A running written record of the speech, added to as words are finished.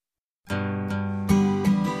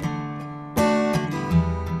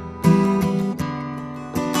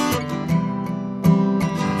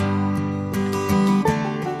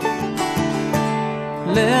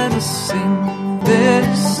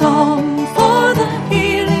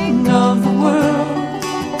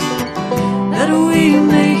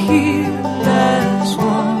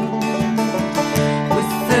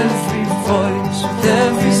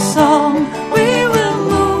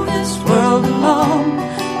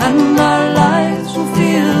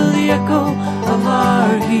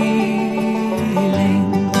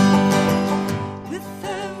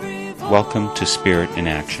Welcome to Spirit in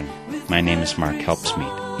Action. My name is Mark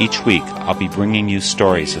Helpsmeet. Each week, I'll be bringing you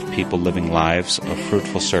stories of people living lives of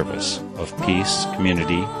fruitful service, of peace,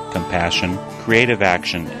 community, compassion, creative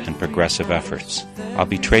action, and progressive efforts. I'll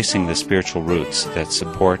be tracing the spiritual roots that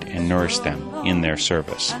support and nourish them in their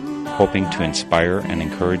service, hoping to inspire and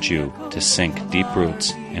encourage you to sink deep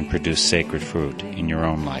roots and produce sacred fruit in your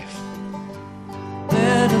own life.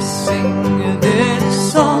 Let us sing a little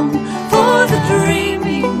song for the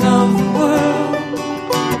dreaming of the world,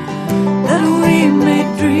 that we may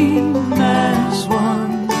dream as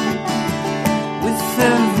one. With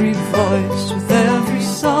every voice, with every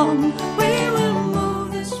song, we will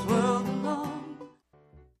move this world along.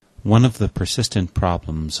 One of the persistent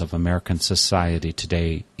problems of American society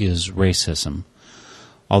today is racism.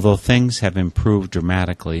 Although things have improved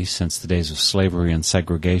dramatically since the days of slavery and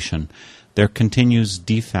segregation, there continues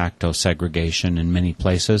de facto segregation in many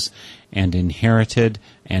places and inherited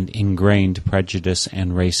and ingrained prejudice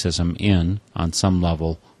and racism in, on some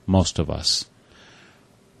level, most of us.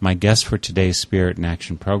 My guest for today's Spirit in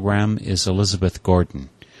Action program is Elizabeth Gordon.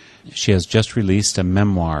 She has just released a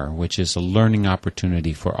memoir which is a learning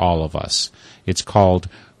opportunity for all of us. It's called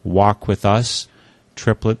Walk With Us,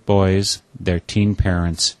 Triplet Boys, Their Teen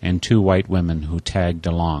Parents, and Two White Women Who Tagged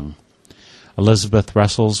Along. Elizabeth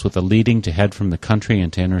wrestles with a leading to head from the country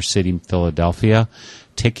into inner-city Philadelphia,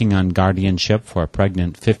 taking on guardianship for a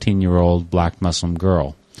pregnant 15-year-old black Muslim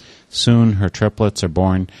girl. Soon her triplets are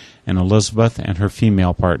born, and Elizabeth and her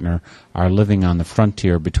female partner are living on the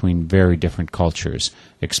frontier between very different cultures,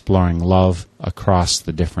 exploring love across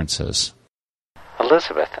the differences.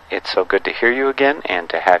 Elizabeth, it's so good to hear you again and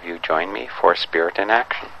to have you join me for Spirit in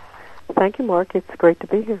Action. Thank you, Mark. It's great to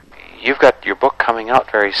be here. You've got your book coming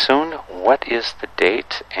out very soon. What is the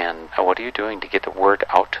date, and what are you doing to get the word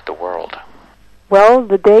out to the world? Well,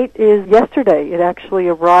 the date is yesterday. It actually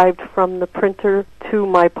arrived from the printer to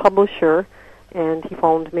my publisher, and he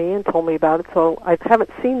phoned me and told me about it. So I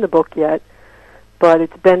haven't seen the book yet, but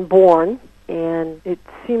it's been born, and it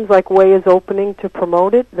seems like way is opening to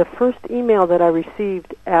promote it. The first email that I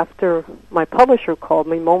received after my publisher called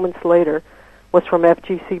me moments later was from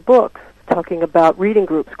FGC Books, talking about reading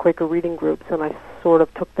groups, Quaker reading groups, and I sort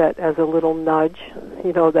of took that as a little nudge,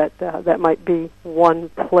 that might be one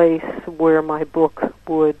place where my book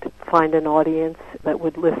would find an audience that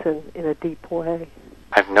would listen in a deep way.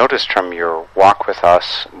 I've noticed from your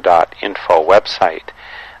walkwithus.info website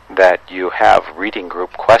that you have reading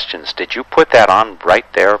group questions. Did you put that on right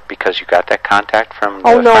there because you got that contact from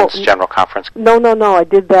the Friends General Conference? No. I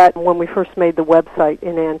did that when we first made the website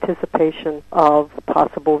in anticipation of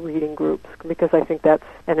possible reading groups, because I think that's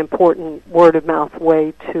an important word-of-mouth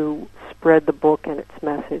way to spread the book and its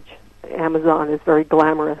message. Amazon is very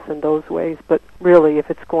glamorous in those ways, but really,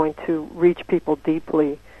 if it's going to reach people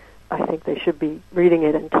deeply, I think they should be reading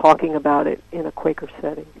it and talking about it in a Quaker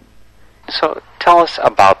setting. So tell us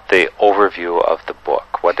about the overview of the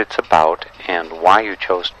book, what it's about, and why you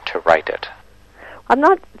chose to write it. I'm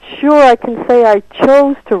not sure I can say I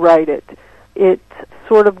chose to write it. It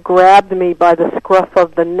sort of grabbed me by the scruff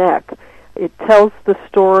of the neck. It tells the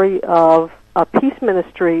story of a peace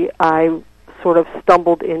ministry I sort of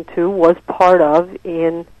stumbled into, was part of,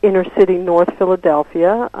 in inner-city North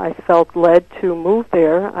Philadelphia. I felt led to move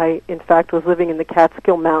there. I, in fact, was living in the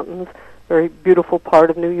Catskill Mountains, very beautiful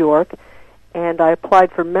part of New York, and I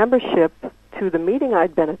applied for membership to the meeting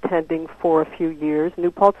I'd been attending for a few years,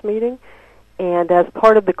 New Paltz meeting, and as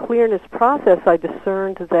part of the clearness process, I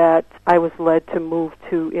discerned that I was led to move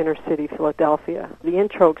to inner-city Philadelphia. The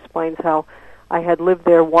intro explains how I had lived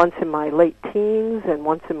there once in my late teens and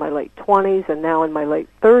once in my late 20s and now in my late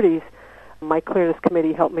 30s. My clearness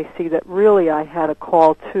committee helped me see that really I had a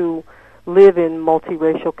call to live in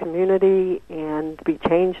multiracial community and be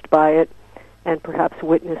changed by it and perhaps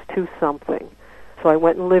witness to something. So I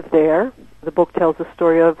went and lived there. The book tells the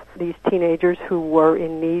story of these teenagers who were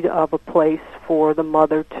in need of a place for the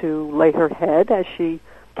mother to lay her head as she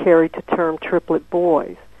carried to term triplet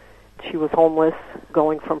boys. She was homeless,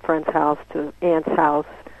 going from friend's house to aunt's house.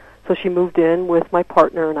 So she moved in with my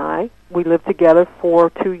partner and I. We lived together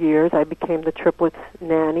for 2 years. I became the triplets'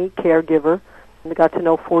 nanny, caregiver, and got to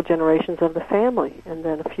know 4 generations of the family. And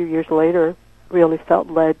then a few years later, really felt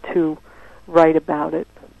led to write about it,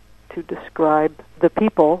 to describe the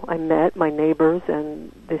people I met, my neighbors,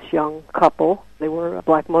 and this young couple. They were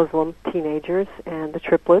black Muslim teenagers, and the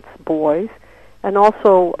triplets, boys, and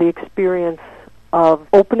also the experience of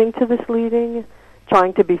opening to this leading,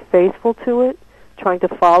 trying to be faithful to it, trying to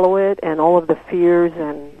follow it, and all of the fears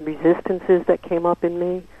and resistances that came up in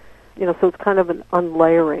me. So it's kind of an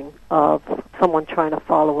unlayering of someone trying to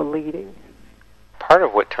follow a leading. part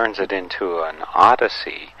of what turns it into an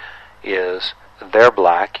odyssey is they're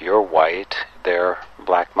black, you're white, they're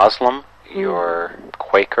black Muslim, you're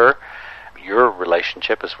Quaker, your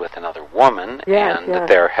relationship is with another woman, and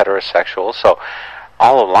they're heterosexual. So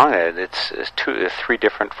all along it's 2, 3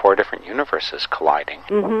 different, 4 different universes colliding.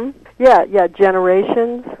 Yeah,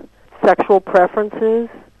 generations, sexual preferences,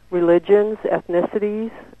 religions,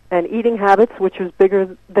 ethnicities, and eating habits, which was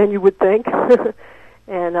bigger than you would think,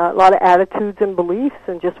 and a lot of attitudes and beliefs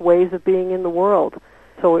and just ways of being in the world.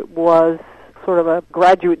 So it was sort of a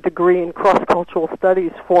graduate degree in cross-cultural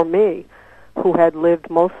studies for me, who had lived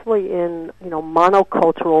mostly in,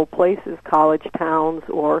 monocultural places, college towns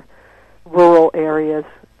or rural areas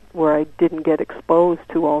where I didn't get exposed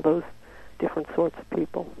to all those different sorts of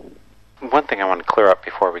people. One thing I want to clear up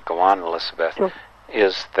before we go on, Elizabeth,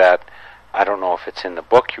 is that I don't know if it's in the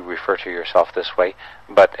book you refer to yourself this way,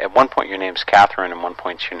 but at one point your name's Catherine and one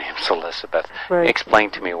point your name's Elizabeth. Right.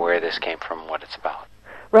 Explain to me where this came from, what it's about.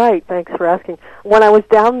 Right, thanks for asking. When I was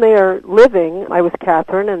down there living, I was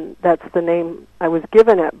Catherine, and that's the name I was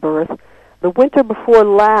given at birth. The winter before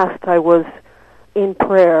last, I was in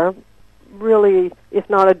prayer, really, if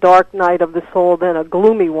not a dark night of the soul, then a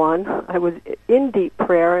gloomy one. I was in deep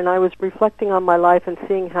prayer, and I was reflecting on my life and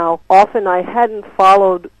seeing how often I hadn't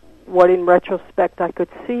followed what in retrospect I could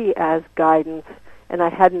see as guidance, and I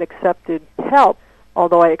hadn't accepted help.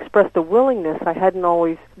 Although I expressed a willingness, I hadn't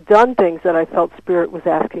always done things that I felt Spirit was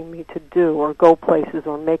asking me to do, or go places,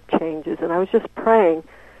 or make changes. And I was just praying,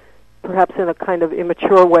 perhaps in a kind of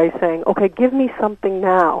immature way, saying, okay, give me something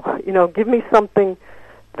now. Give me something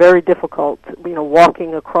very difficult,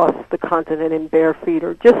 walking across the continent in bare feet,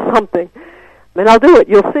 or just something. And I'll do it.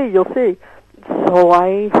 You'll see. So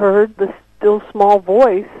I heard the still small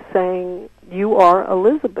voice saying, you are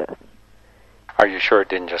Elizabeth. Are you sure it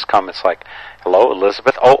didn't just come? It's like, hello,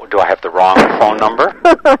 Elizabeth? Oh, do I have the wrong phone number?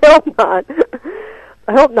 I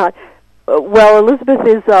hope not. Well, Elizabeth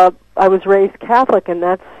is, I was raised Catholic, and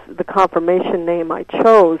that's the confirmation name I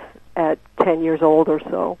chose at 10 years old or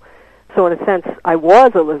so. So in a sense, I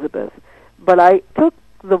was Elizabeth. But I took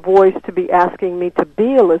the voice to be asking me to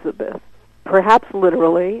be Elizabeth. Perhaps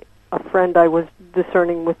literally, a friend I was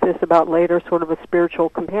discerning with this about later, sort of a spiritual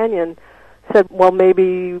companion, said, well,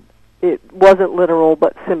 maybe it wasn't literal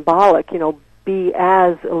but symbolic, be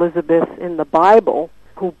as Elizabeth in the Bible,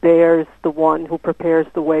 who bears the one who prepares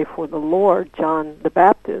the way for the Lord, John the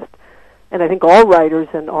Baptist. And I think all writers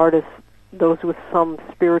and artists, those with some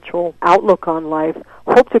spiritual outlook on life,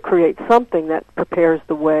 hope to create something that prepares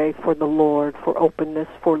the way for the Lord, for openness,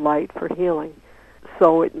 for light, for healing.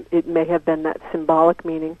 So it may have been that symbolic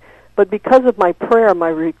meaning. But because of my prayer, my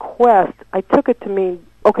request, I took it to mean,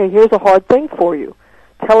 okay, here's a hard thing for you.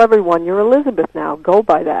 Tell everyone you're Elizabeth now. Go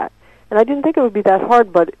by that. And I didn't think it would be that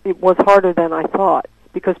hard, but it was harder than I thought,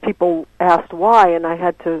 because people asked why, and I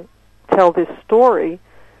had to tell this story,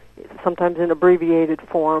 sometimes in abbreviated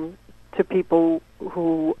form, to people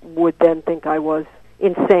who would then think I was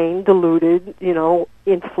insane, deluded,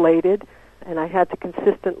 inflated. And I had to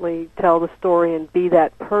consistently tell the story and be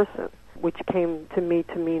that person, which came to me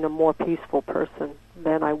to mean a more peaceful person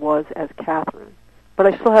than I was as Catherine. But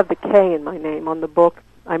I still have the K in my name. On the book,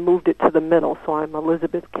 I moved it to the middle, so I'm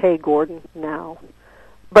Elizabeth K. Gordon now.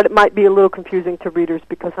 But it might be a little confusing to readers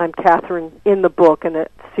because I'm Catherine in the book, and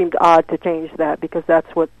it seemed odd to change that because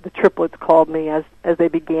that's what the triplets called me as they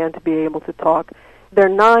began to be able to talk. They're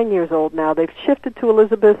 9 years old now. They've shifted to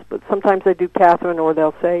Elizabeth, but sometimes they do Catherine, or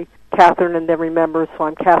they'll say Catherine and then remember, so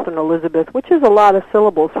I'm Catherine Elizabeth, which is a lot of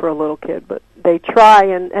syllables for a little kid, but they try,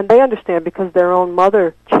 and they understand because their own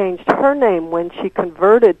mother changed her name when she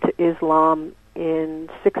converted to Islam in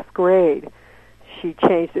 6th grade. She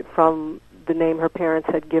changed it from the name her parents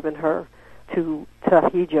had given her to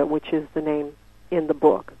Tahija, which is the name in the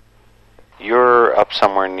book. You're up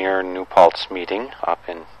somewhere near New Paltz Meeting up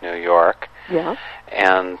in New York. Yeah.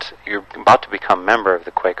 And you're about to become a member of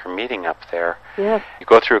the Quaker Meeting up there. Yes. You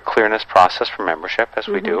go through a clearness process for membership, as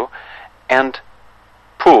we do, and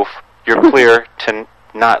poof, you're clear to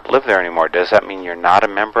not live there anymore. Does that mean you're not a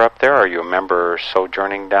member up there? Are you a member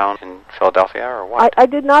sojourning down in Philadelphia, or what? I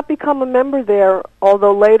did not become a member there,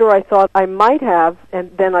 although later I thought I might have,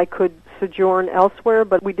 and then I could sojourn elsewhere,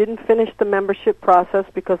 but we didn't finish the membership process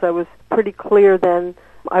because I was pretty clear then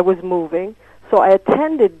I was moving. So I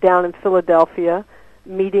attended down in Philadelphia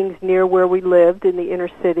meetings near where we lived in the inner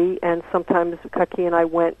city, and sometimes Kaki and I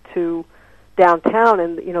went to downtown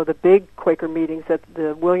and, the big Quaker meetings that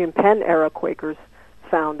the William Penn era Quakers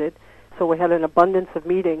founded. So we had an abundance of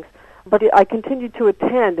meetings. But I continued to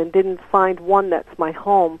attend and didn't find one that's my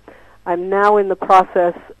home. I'm now in the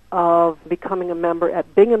process of becoming a member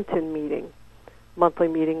at Binghamton Meeting, monthly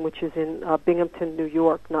meeting, which is in Binghamton, New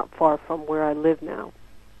York, not far from where I live now.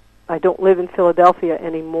 I don't live in Philadelphia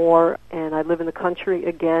anymore, and I live in the country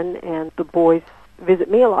again, and the boys visit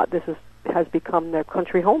me a lot. This has become their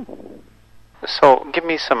country home. So give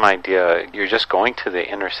me some idea. You're just going to the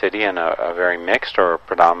inner city in a very mixed or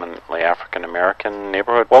predominantly African-American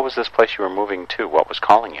neighborhood. What was this place you were moving to? What was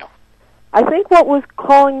calling you? I think what was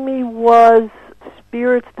calling me was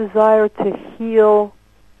Spirit's desire to heal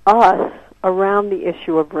us around the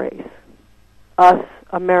issue of race. Us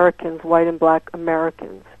Americans, white and black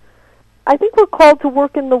Americans. I think we're called to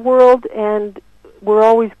work in the world, and we're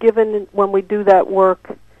always given, when we do that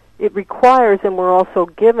work, it requires, and we're also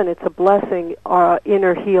given, it's a blessing, our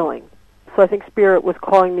inner healing. So I think Spirit was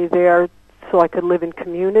calling me there so I could live in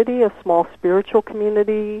community, a small spiritual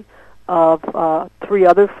community of 3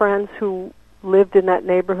 other friends who lived in that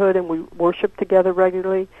neighborhood, and we worshiped together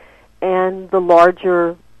regularly, and the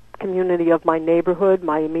larger community of my neighborhood,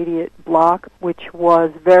 my immediate block, which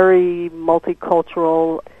was very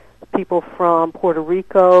multicultural, people from Puerto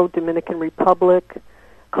Rico, Dominican Republic,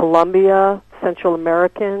 Colombia, Central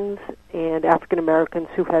Americans, and African Americans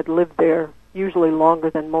who had lived there usually longer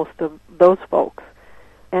than most of those folks.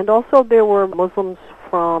 And also there were Muslims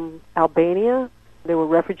from Albania. There were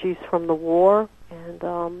refugees from the war,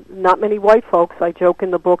 and not many white folks. I joke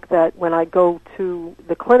in the book that when I go to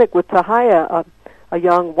the clinic with Tahaya, a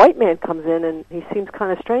young white man comes in, and he seems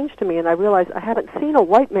kind of strange to me, and I realize I haven't seen a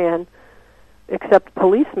white man except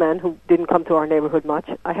policemen who didn't come to our neighborhood much.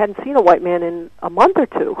 I hadn't seen a white man in a month or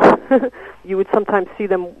two. You would sometimes see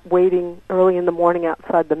them waiting early in the morning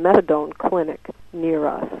outside the methadone clinic near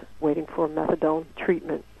us, waiting for methadone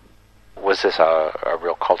treatment. Was this a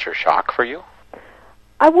real culture shock for you?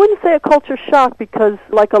 I wouldn't say a culture shock because,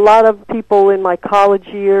 like a lot of people in my college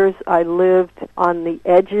years, I lived on the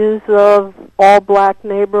edges of all-black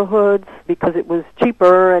neighborhoods because it was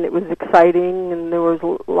cheaper and it was exciting and there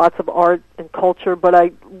was lots of art and culture, but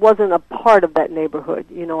I wasn't a part of that neighborhood.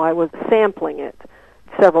 You know, I was sampling it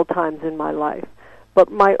several times in my life.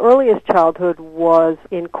 But my earliest childhood was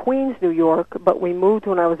in Queens, New York, but we moved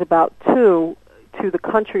when I was about 2 to the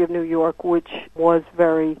country of New York, which was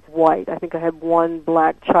very white. I think I had one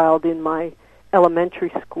black child in my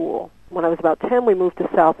elementary school. When I was about 10, we moved to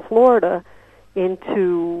South Florida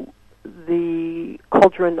into the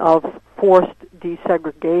cauldron of forced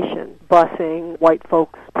desegregation, busing, white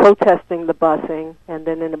folks protesting the busing, and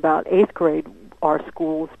then in about 8th grade, our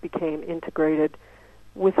schools became integrated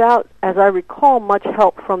without, as I recall, much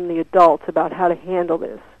help from the adults about how to handle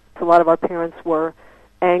this. So a lot of our parents were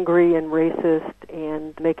angry and racist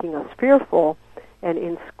and making us fearful. And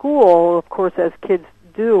in school, of course, as kids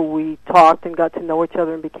do, we talked and got to know each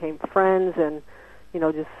other and became friends and, you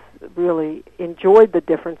know, just really enjoyed the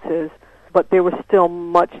differences. But there was still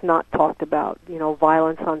much not talked about, you know,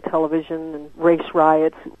 violence on television and race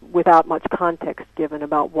riots without much context given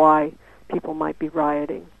about why people might be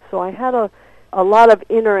rioting. So I had a lot of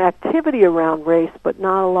inner activity around race, but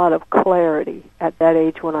not a lot of clarity at that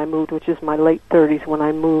age when I moved, which is my late 30s when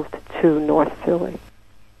I moved to North Philly.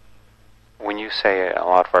 When you say a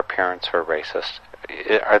lot of our parents are racist,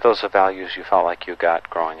 are those the values you felt like you got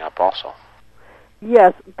growing up also?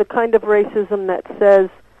 Yes, the kind of racism that says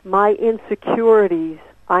my insecurities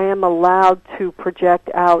I am allowed to project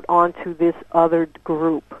out onto this other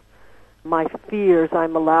group. My fears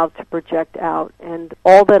I'm allowed to project out, and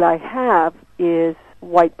all that I have is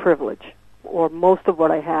white privilege, or most of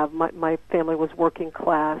what I have. My family was working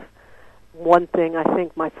class. One thing, I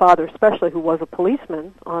think my father especially, who was a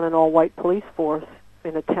policeman on an all-white police force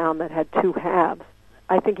in a town that had 2 halves,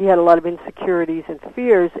 I think he had a lot of insecurities and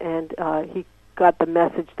fears, and he got the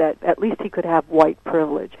message that at least he could have white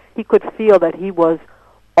privilege. He could feel that he was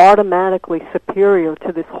automatically superior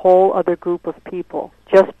to this whole other group of people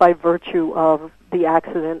just by virtue of the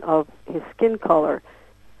accident of his skin color.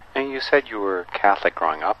 And you said you were Catholic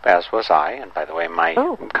growing up, as was I, and by the way, my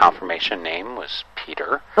confirmation name was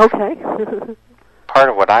Peter. Okay. Part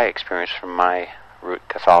of what I experienced from my root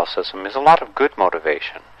Catholicism is a lot of good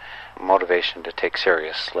motivation to take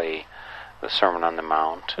seriously the Sermon on the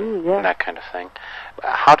Mount and that kind of thing.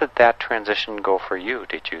 How did that transition go for you?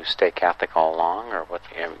 Did you stay Catholic all along, or what?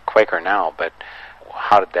 Quaker now, but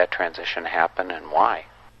how did that transition happen and why?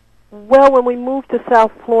 Well, when we moved to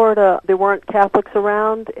South Florida, there weren't Catholics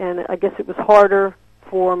around, and I guess it was harder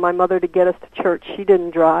for my mother to get us to church. She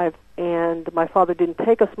didn't drive, and my father didn't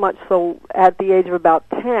take us much, so at the age of about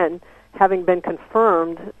 10, having been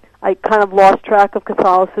confirmed, I kind of lost track of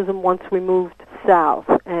Catholicism once we moved south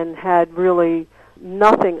and had really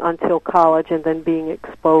nothing until college and then being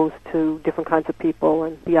exposed to different kinds of people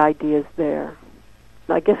and the ideas there.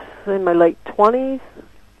 I guess in my late 20s,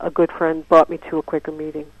 a good friend brought me to a Quaker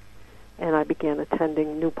meeting, and I began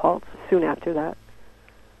attending New Paltz soon after that.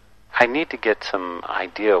 I need to get some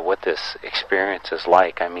idea of what this experience is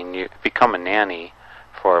like. I mean, you become a nanny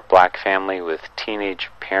for a black family with teenage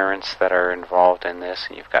parents that are involved in this,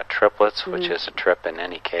 and you've got triplets, which is a trip in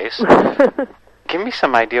any case. Give me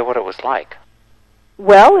some idea what it was like.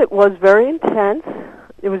 Well, it was very intense.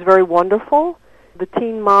 It was very wonderful. The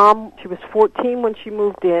teen mom, she was 14 when she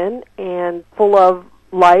moved in, and full of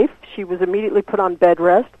life. She was immediately put on bed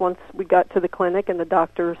rest once we got to the clinic, and the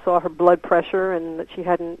doctor saw her blood pressure and that she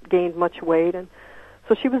hadn't gained much weight, and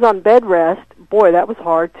so she was on bed rest. Boy, that was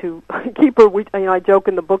hard to keep her. I joke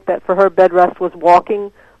in the book that for her, bed rest was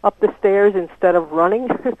walking up the stairs instead of running.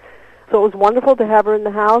 So it was wonderful to have her in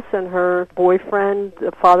the house, and her boyfriend,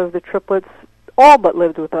 the father of the triplets, all but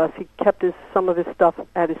lived with us. He kept some of his stuff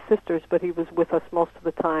at his sister's, but he was with us most of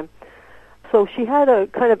the time. So she had a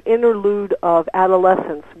kind of interlude of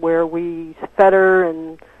adolescence where we fed her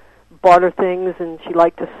and bought her things, and she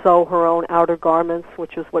liked to sew her own outer garments,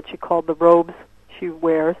 which is what she called the robes she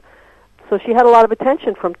wears. So she had a lot of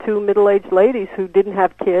attention from two middle-aged ladies who didn't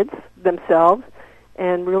have kids themselves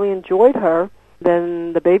and really enjoyed her.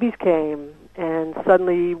 Then the babies came, and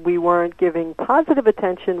suddenly we weren't giving positive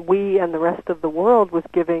attention. We and the rest of the world was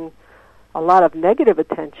giving a lot of negative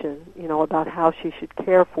attention, about how she should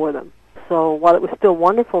care for them. So while it was still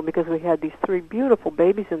wonderful because we had these three beautiful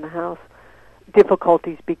babies in the house,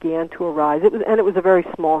 difficulties began to arise. It was a very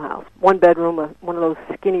small house, one bedroom, one of those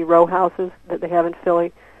skinny row houses that they have in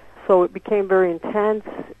Philly. So it became very intense.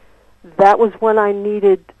 That was when I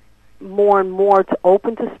needed more and more to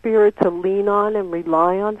open to Spirit, to lean on and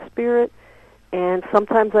rely on Spirit. And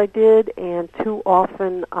sometimes I did, and too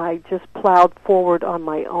often I just plowed forward on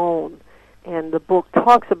my own. And the book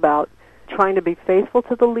talks about trying to be faithful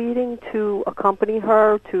to the leading, to accompany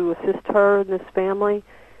her, to assist her in this family,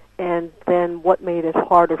 and then what made it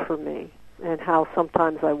harder for me, and how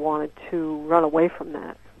sometimes I wanted to run away from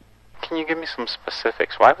that. Can you give me some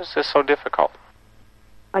specifics? Why was this so difficult?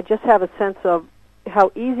 I just have a sense of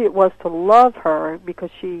how easy it was to love her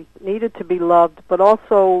because she needed to be loved, but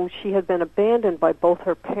also she had been abandoned by both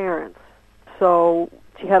her parents. So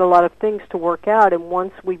she had a lot of things to work out, and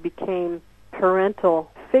once we became parental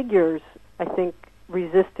figures, I think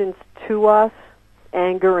resistance to us,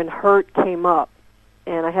 anger and hurt came up.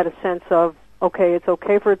 And I had a sense of, okay, it's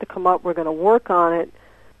okay for it to come up, we're going to work on it,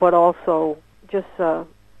 but also just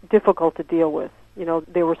difficult to deal with.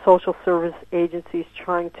 There were social service agencies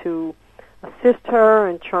trying to assist her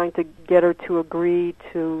and trying to get her to agree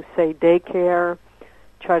to, say, daycare,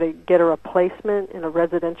 try to get her a placement in a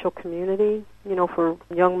residential community, for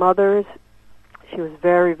young mothers. She was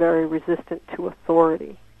very, very resistant to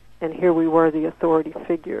authority. And here we were, the authority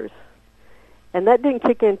figures. And that didn't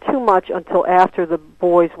kick in too much until after the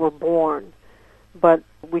boys were born. But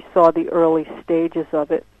we saw the early stages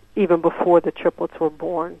of it, even before the triplets were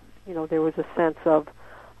born. There was a sense of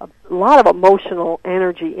a lot of emotional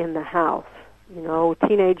energy in the house.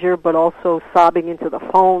 Teenager, but also sobbing into the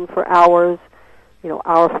phone for hours,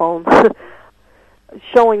 our phone,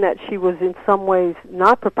 showing that she was in some ways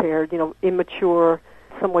not prepared, immature,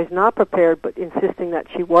 some ways not prepared, but insisting that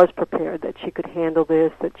she was prepared, that she could handle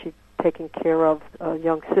this, that she'd taken care of a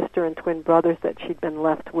young sister and twin brothers that she'd been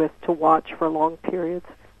left with to watch for long periods.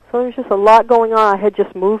 So there was just a lot going on. I had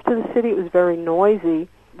just moved to the city. It was very noisy.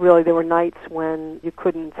 Really, there were nights when you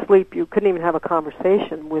couldn't sleep. You couldn't even have a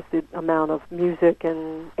conversation with the amount of music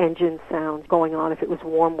and engine sound going on if it was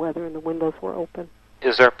warm weather and the windows were open.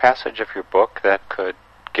 Is there a passage of your book that could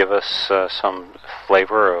give us some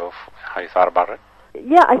flavor of how you thought about it?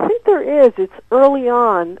 Yeah, I think there is. It's early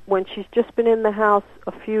on when she's just been in the house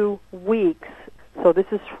a few weeks. So this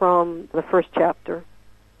is from the first chapter.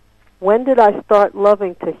 When did I start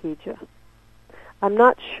loving Tahija? I'm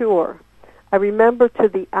not sure. I remember to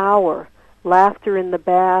the hour, laughter in the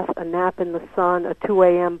bath, a nap in the sun, a 2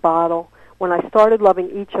 a.m. bottle, when I started loving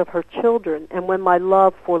each of her children, and when my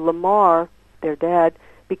love for Lamar, their dad,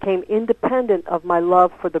 became independent of my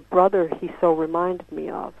love for the brother he so reminded me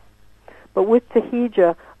of. But with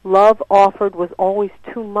Tahija, love offered was always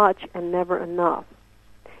too much and never enough.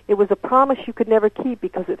 It was a promise you could never keep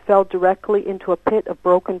because it fell directly into a pit of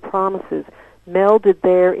broken promises, melded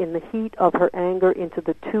there in the heat of her anger into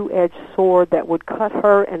the two-edged sword that would cut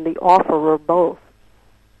her and the offerer both.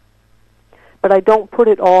 But I don't put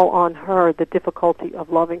it all on her, the difficulty of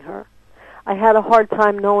loving her. I had a hard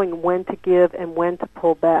time knowing when to give and when to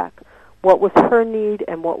pull back, what was her need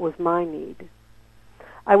and what was my need.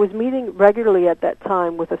 I was meeting regularly at that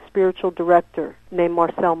time with a spiritual director named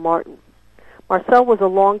Marcel Martin. Marcel was a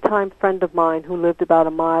longtime friend of mine who lived about a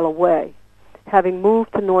mile away, having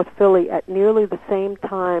moved to North Philly at nearly the same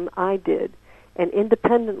time I did, and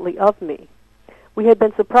independently of me. We had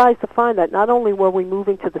been surprised to find that not only were we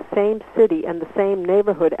moving to the same city and the same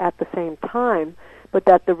neighborhood at the same time, but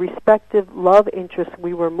that the respective love interests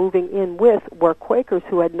we were moving in with were Quakers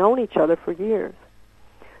who had known each other for years.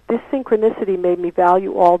 This synchronicity made me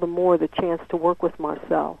value all the more the chance to work with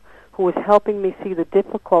Marcel, who was helping me see the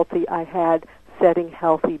difficulty I had setting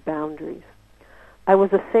healthy boundaries. I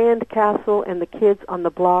was a sand castle, and the kids on the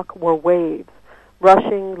block were waves,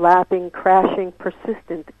 rushing, lapping, crashing,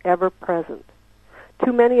 persistent, ever present.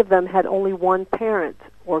 Too many of them had only one parent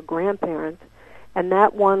or grandparent, and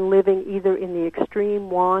that one living either in the extreme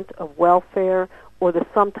want of welfare or the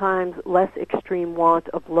sometimes less extreme want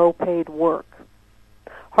of low-paid work.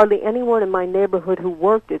 Hardly anyone in my neighborhood who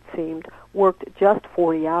worked, it seemed, worked just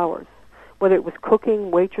 40 hours, whether it was cooking,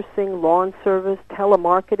 waitressing, lawn service,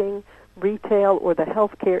 telemarketing, retail, or the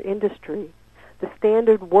healthcare industry. The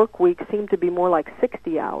standard work week seemed to be more like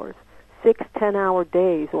 60 hours, 6 10-hour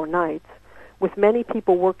days or nights, with many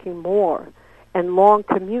people working more, and long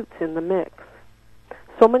commutes in the mix.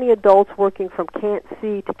 So many adults working from can't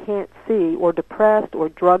see to can't see, or depressed or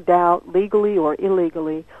drugged out, legally or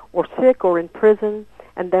illegally, or sick or in prison,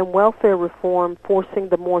 and then welfare reform forcing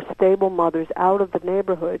the more stable mothers out of the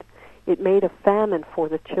neighborhood. It made a famine for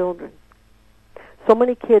the children. So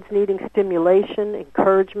many kids needing stimulation,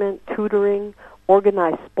 encouragement, tutoring,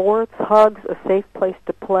 organized sports, hugs, a safe place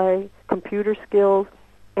to play, computer skills,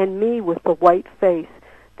 and me with the white face,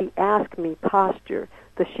 the ask me posture,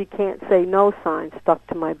 the she can't say no sign stuck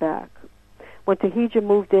to my back. When Tahija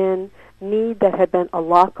moved in, need that had been a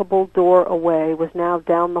lockable door away was now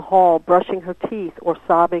down the hall brushing her teeth or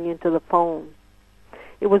sobbing into the phone.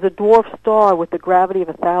 It was a dwarf star with the gravity of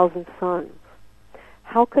 1,000 suns.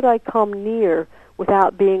 How could I come near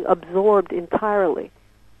without being absorbed entirely?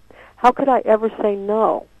 How could I ever say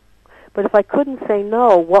no? But if I couldn't say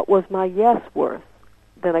no, what was my yes worth?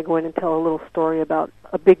 Then I go in and tell a little story about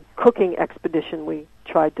a big cooking expedition we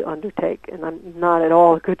tried to undertake. And I'm not at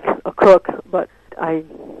all a cook, but I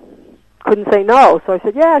couldn't say no. So I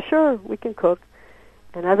said, yeah, sure, we can cook.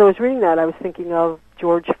 And as I was reading that, I was thinking of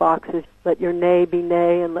George Fox's, let your nay be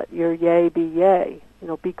nay and let your yea be yea. You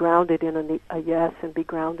know, be grounded in a yes and be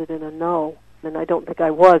grounded in a no. And I don't think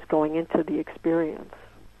I was going into the experience.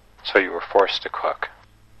 So you were forced to cook.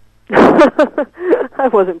 I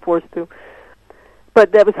wasn't forced to.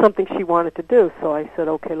 But that was something she wanted to do, so I said,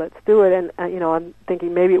 okay, let's do it. And, I'm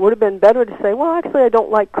thinking maybe it would have been better to say, well, actually, I don't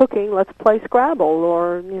like cooking. Let's play Scrabble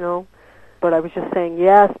or, But I was just saying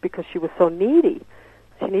yes because she was so needy.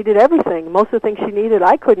 She needed everything. Most of the things she needed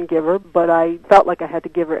I couldn't give her, but I felt like I had to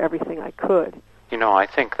give her everything I could. I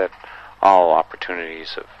think that all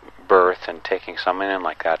opportunities of birth and taking someone in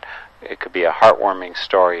like that, it could be a heartwarming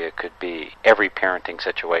story. It could be every parenting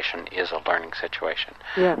situation is a learning situation.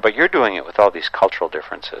 Yeah. But you're doing it with all these cultural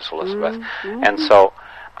differences, Elizabeth. Mm-hmm. And so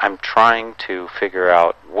I'm trying to figure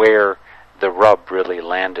out where the rub really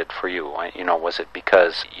landed for you. Was it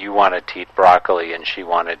because you wanted to eat broccoli and she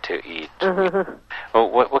wanted to eat? Mm-hmm. Well,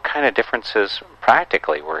 what kind of differences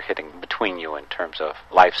practically were hitting between you in terms of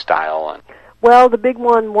lifestyle? And Well, the big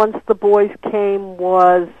one once the boys came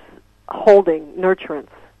was holding, nurturance.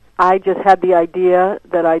 I just had the idea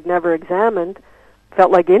that I'd never examined,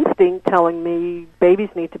 felt like instinct telling me babies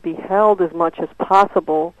need to be held as much as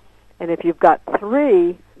possible, and if you've got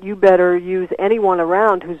 3, you better use anyone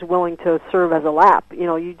around who's willing to serve as a lap.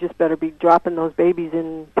 You just better be dropping those babies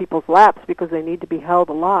in people's laps because they need to be held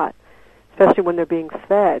a lot, especially when they're being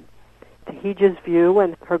fed. Tahija's view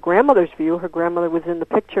and her grandmother's view, her grandmother was in the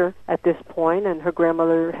picture at this point, and her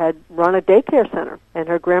grandmother had run a daycare center. And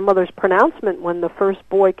her grandmother's pronouncement when the first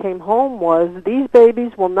boy came home was, these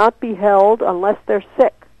babies will not be held unless they're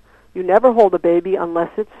sick. You never hold a baby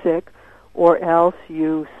unless it's sick, or else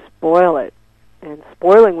you spoil it. And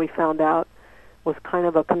spoiling, we found out, was kind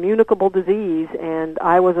of a communicable disease, and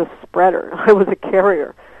I was a spreader. I was a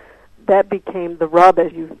carrier. That became the rub,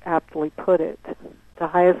 as you aptly put it. The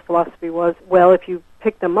highest philosophy was, well, if you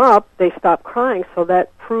pick them up, they stop crying, so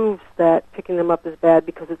that proves that picking them up is bad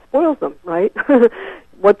because it spoils them, right?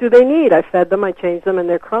 What do they need? I fed them, I changed them, and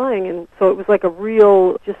they're crying. And so it was like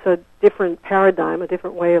just a different paradigm, a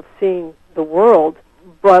different way of seeing the world,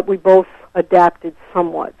 but we both adapted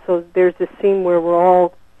somewhat. So there's this scene where we're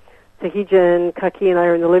all, Tahija and Kaki and I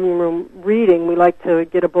are in the living room reading. We like to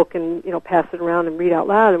get a book and, pass it around and read out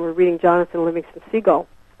loud, and we're reading Jonathan Livingston Seagull,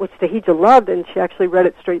 which Tahija loved, and she actually read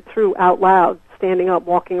it straight through out loud, standing up,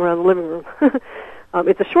 walking around the living room.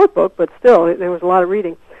 It's a short book, but still, there was a lot of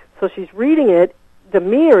reading. So she's reading it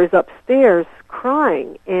Demir is upstairs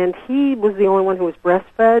crying, and he was the only one who was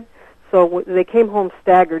breastfed, so they came home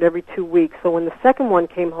staggered every 2 weeks. So when the second one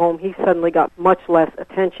came home, he suddenly got much less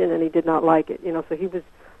attention, and he did not like it. So he was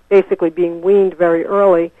basically being weaned very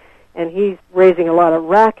early, and he's raising a lot of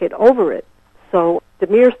racket over it. So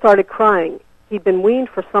Demir started crying. He'd been weaned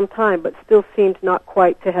for some time, but still seemed not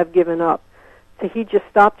quite to have given up. So he just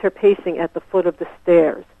stopped her pacing at the foot of the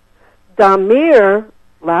stairs. Damir,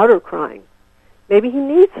 louder crying. Maybe he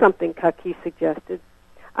needs something, Kaki suggested.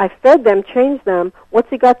 I fed them, changed them. What's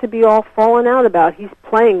he got to be all fallen out about? He's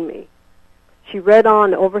playing me. She read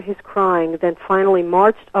on over his crying, then finally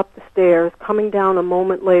marched up the stairs, coming down a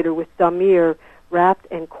moment later with Damir wrapped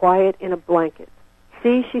and quiet in a blanket.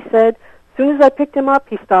 See, she said, soon as I picked him up,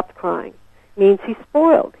 he stopped crying. Means he's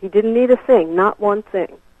spoiled. He didn't need a thing, not one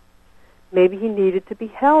thing. Maybe he needed to be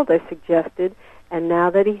held, I suggested, and now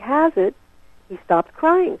that he has it, he stopped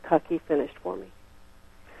crying, Kaki finished for me.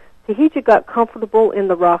 Tahija got comfortable in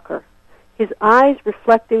the rocker. His eyes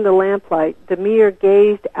reflecting the lamplight, Demir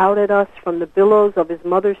gazed out at us from the billows of his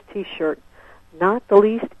mother's T-shirt, not the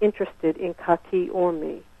least interested in Kaki or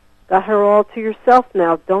me. Got her all to yourself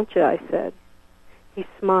now, don't you? I said. He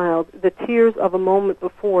smiled, the tears of a moment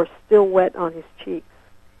before still wet on his cheeks.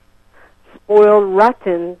 Spoiled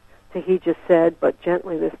rotten, Tahija said, but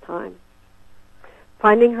gently this time.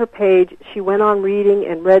 Finding her page, she went on reading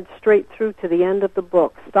and read straight through to the end of the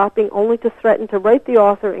book, stopping only to threaten to write the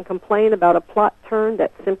author and complain about a plot turn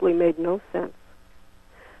that simply made no sense.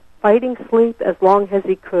 Fighting sleep as long as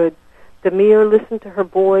he could, Demir listened to her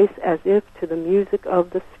voice as if to the music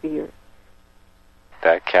of the spheres.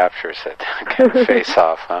 That captures it. Kind of face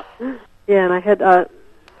off, huh? Yeah, and I had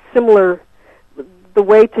similar, the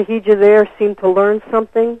way Tahija there seemed to learn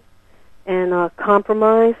something and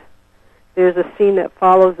compromise. There's a scene that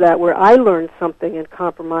follows that where I learned something and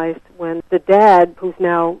compromised when the dad, who's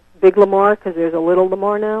now Big Lamar, because there's a little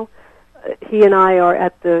Lamar now, he and I are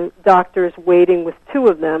at the doctor's waiting with two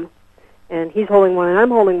of them, and he's holding one and I'm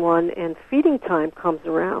holding one, and feeding time comes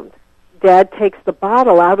around. Dad takes the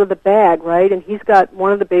bottle out of the bag, right, and he's got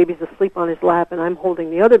one of the babies asleep on his lap, and I'm holding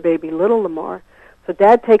the other baby, little Lamar. So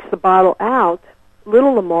Dad takes the bottle out.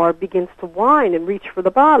 Little Lamar begins to whine and reach for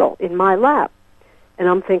the bottle in my lap. And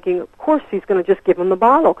I'm thinking, of course he's going to just give him the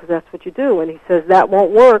bottle because that's what you do. And he says, that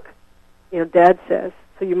won't work, Dad says,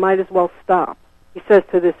 so you might as well stop. He says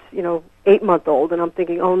to this, 8-month-old, and I'm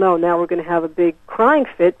thinking, oh no, now we're going to have a big crying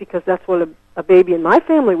fit because that's what a baby in my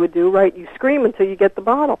family would do, right? You scream until you get the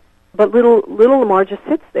bottle. But little Lamar just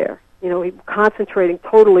sits there, he's concentrating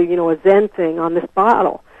totally, a Zen thing on this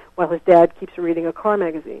bottle while his dad keeps reading a car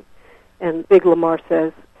magazine. And Big Lamar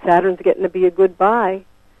says, Saturn's getting to be a good buy.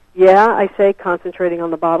 Yeah, I say, concentrating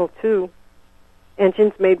on the bottle, too.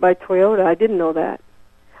 Engines made by Toyota. I didn't know that.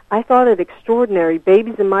 I thought it extraordinary.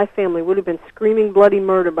 Babies in my family would have been screaming bloody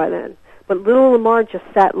murder by then. But little Lamar just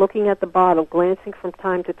sat looking at the bottle, glancing from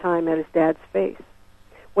time to time at his dad's face.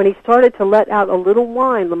 When he started to let out a little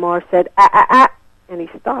whine, Lamar said, ah, ah, ah, and he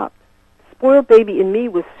stopped. Spoiled baby in me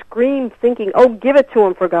was screamed, thinking, oh, give it to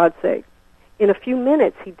him, for God's sake. In a few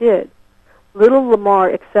minutes, he did. Little Lamar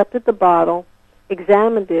accepted the bottle,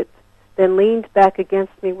 examined it, then leaned back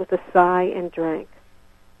against me with a sigh and drank.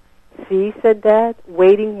 See, said Dad,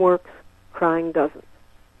 waiting works, crying doesn't.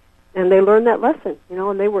 And they learned that lesson,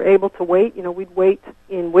 and they were able to wait. We'd wait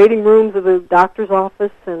in waiting rooms of the doctor's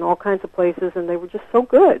office and all kinds of places, and they were just so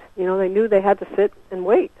good. They knew they had to sit and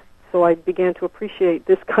wait. So I began to appreciate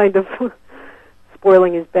this kind of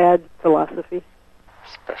spoiling is bad philosophy.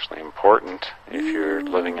 Especially important if you're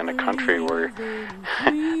living in a country where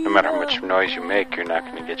no matter how much noise you make, you're not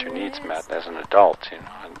going to get your needs met as an adult.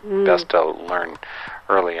 Best to learn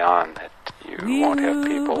early on that you won't have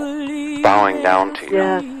people bowing down to you.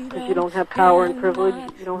 Yeah, because you don't have power and privilege,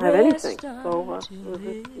 you don't have anything. So it was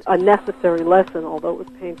a necessary lesson, although it was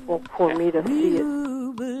painful for me to see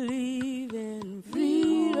it. Believe in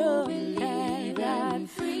freedom and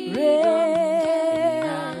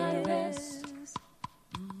rest.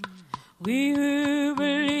 We who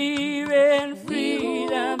believe in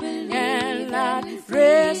freedom cannot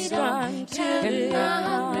rest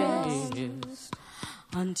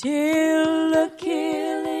until the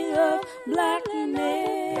killing of black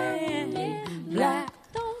men, black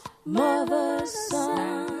mothers'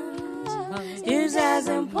 sons, is as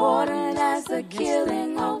important as the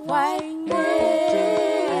killing of white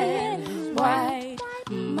men, white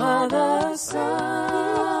mothers'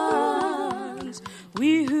 sons.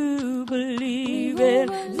 We who believe in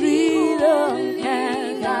freedom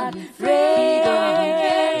cannot rest.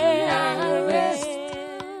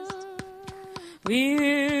 We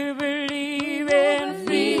who believe in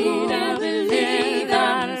freedom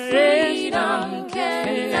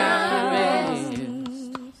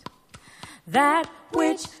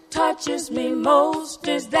touches me most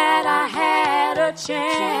is that I had a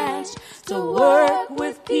chance to work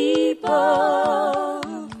with people,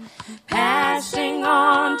 passing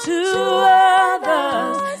on to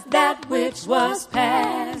others that which was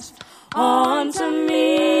passed on to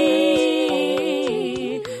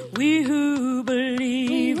me. We who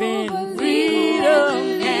believe in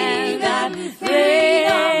freedom cannot rest.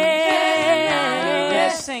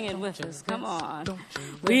 Sing it with us, come on.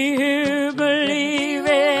 We who believe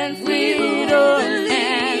in freedom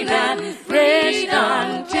cannot rest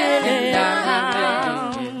until it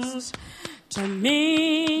comes. To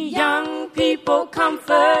me, young people come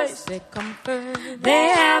first. They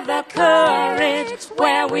have the courage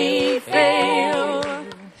where we fail.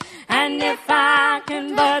 And if I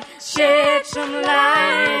can but shed some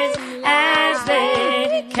light as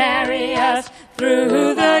they carry us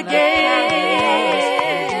through the gate,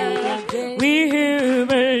 we who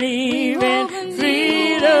believe in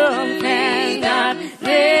freedom cannot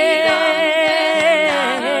rest.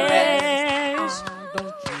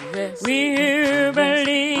 We who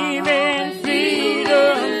believe in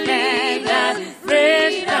freedom cannot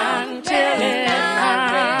rest until it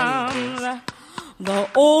comes. The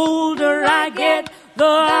older I get,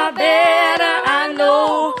 the better I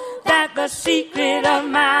know that the secret of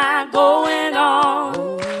my going on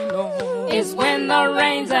is when the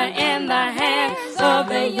reins are in the hands of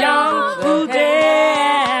the young who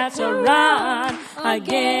dare to run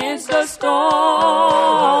against the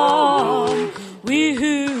storm. We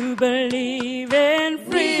who believe in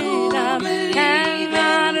freedom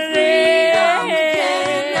cannot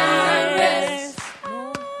rest.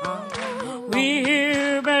 We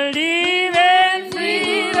who believe in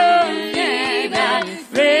freedom cannot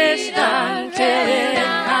rest until it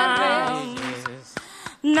comes.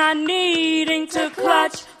 Not needing to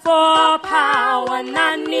clutch for power,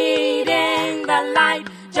 not needing the light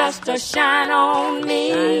just to shine on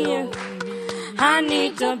me. I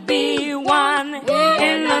need to be one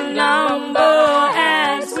in the number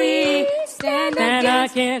as we stand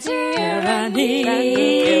against tyranny.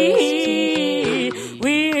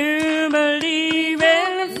 We who believe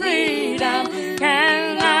in freedom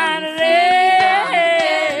cannot rest.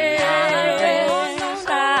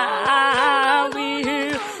 We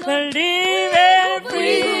who believe in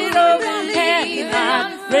freedom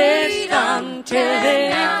cannot rest until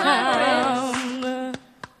it comes.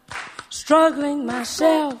 Struggling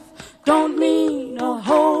myself don't mean a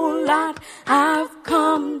whole lot. I've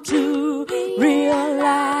come to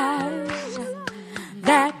realize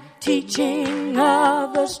that teaching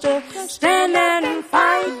others to stand and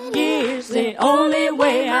fight is the only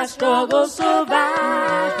way our struggle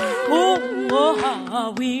survive.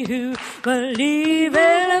 Oh, we who believe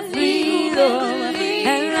in freedom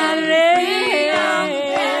and not rest.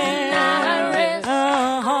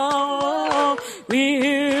 Oh, we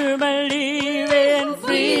who believe in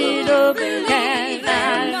freedom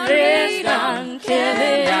cannot rest until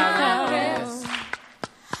it comes.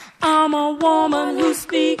 I'm a woman who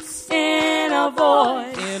speaks in a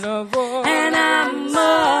voice, and I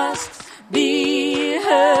must be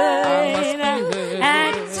heard.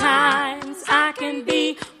 At times I can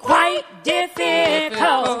be quite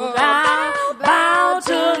difficult. I bow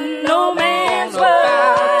to no man's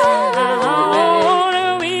word.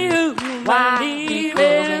 Only we who believe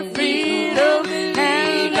in freedom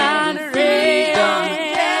cannot rest.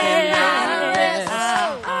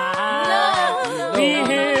 We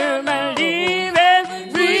who believe in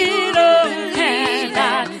freedom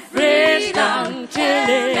cannot rest until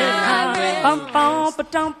it comes. Bum bum ba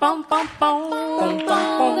dum bum bum bum bum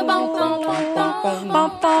bum bum bum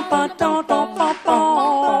bum ba dum dum bum bum bum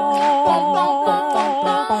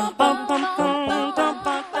bum dum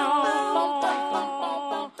ba dum.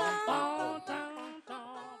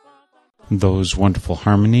 Those wonderful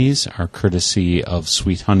harmonies are courtesy of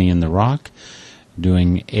Sweet Honey in the Rock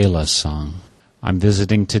doing Ayla's song. I'm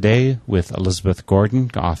visiting today with Elizabeth Gordon,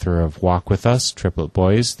 author of Walk With Us, Triplet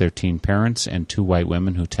Boys, Their Teen Parents, and Two White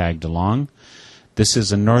Women Who Tagged Along. This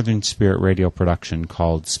is a Northern Spirit radio production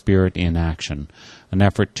called Spirit in Action, an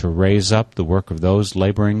effort to raise up the work of those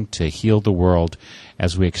laboring to heal the world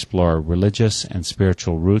as we explore religious and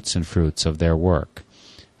spiritual roots and fruits of their work.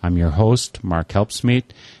 I'm your host, Mark Helpsmeet,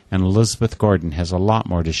 and Elizabeth Gordon has a lot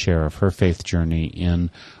more to share of her faith journey in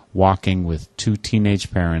walking with two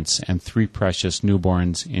teenage parents and three precious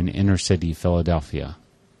newborns in inner-city Philadelphia.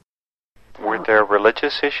 Were there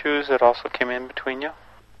religious issues that also came in between you?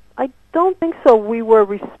 I don't think so. We were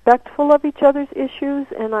respectful of each other's issues,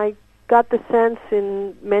 and I got the sense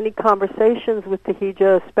in many conversations with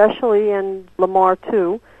Tahija especially, and Lamar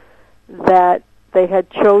too, that they had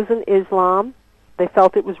chosen Islam, They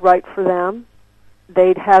felt it was right for them.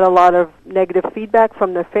 They'd had a lot of negative feedback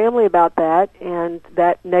from their family about that, and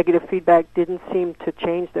that negative feedback didn't seem to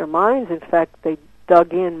change their minds. In fact, they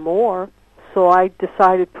dug in more. So I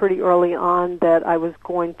decided pretty early on that I was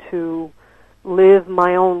going to live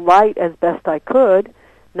my own light as best I could,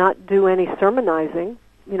 not do any sermonizing.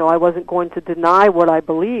 You know, I wasn't going to deny what I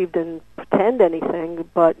believed and pretend anything,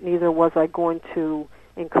 but neither was I going to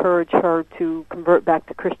encourage her to convert back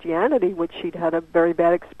to Christianity, which she'd had a very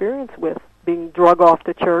bad experience with, being drug off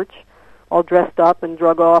to church, all dressed up and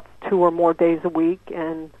drug off 2 or more days a week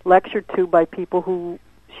and lectured to by people who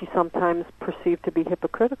she sometimes perceived to be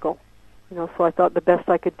hypocritical. You know, so I thought the best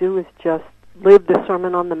I could do is just live the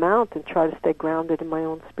Sermon on the Mount and try to stay grounded in my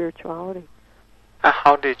own spirituality.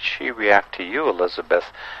 How did she react to you, Elizabeth,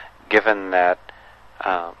 given that,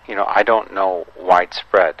 I don't know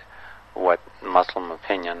widespread what Muslim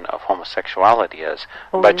opinion of homosexuality is,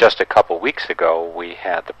 but just a couple weeks ago we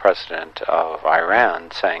had the president of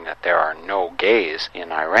Iran saying that there are no gays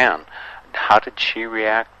in Iran. How did she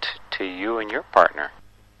react to you and your partner?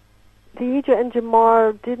 Tahija and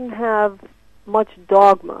Jamar didn't have much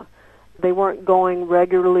dogma. They weren't going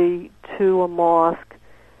regularly to a mosque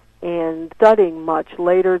and studying much.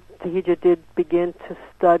 Later, Tahija did begin to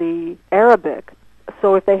study Arabic.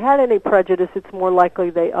 So if they had any prejudice, it's more likely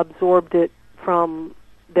they absorbed it from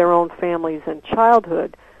their own families and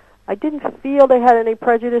childhood. I didn't feel they had any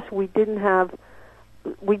prejudice. We did have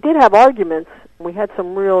arguments. We had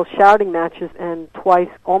some real shouting matches, and twice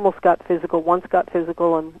almost got physical, once got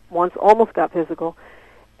physical, and once almost got physical.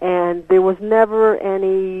 And there was never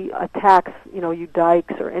any attacks, you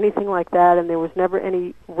dykes or anything like that, and there was never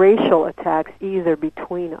any racial attacks either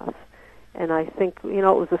between us. And I think, it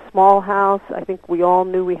was a small house. I think we all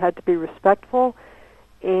knew we had to be respectful.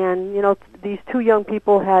 And, these two young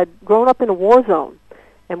people had grown up in a war zone.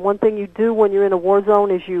 And one thing you do when you're in a war zone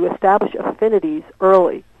is you establish affinities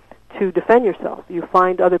early to defend yourself. You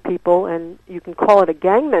find other people, and you can call it a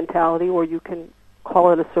gang mentality or you can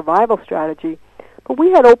call it a survival strategy. But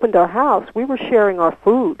we had opened our house. We were sharing our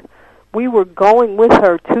food. We were going with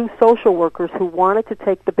her to social workers who wanted to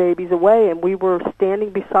take the babies away, and we were standing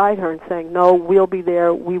beside her and saying, no, we'll be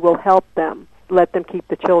there. We will help them. Let them keep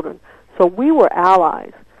the children. So we were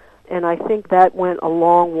allies, and I think that went a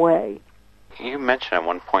long way. You mentioned at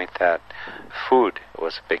one point that food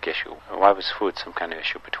was a big issue. Why was food some kind of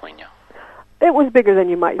issue between you? It was bigger than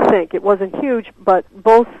you might think. It wasn't huge, but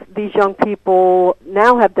both these young people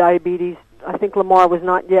now have diabetes. I think Lamar was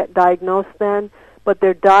not yet diagnosed then, but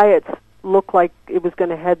their diets looked like it was going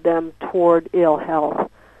to head them toward ill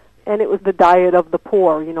health. And it was the diet of the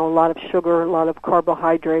poor, a lot of sugar, a lot of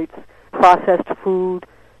carbohydrates, processed food.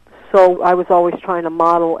 So I was always trying to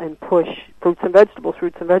model and push fruits and vegetables,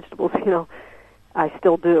 I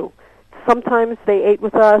still do. Sometimes they ate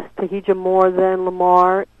with us, Tahija more than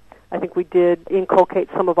Lamar. I think we did inculcate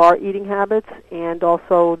some of our eating habits, and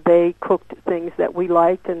also they cooked things that we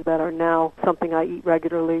liked and that are now something I eat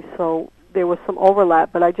regularly. So there was some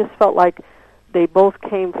overlap, but I just felt like they both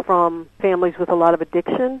came from families with a lot of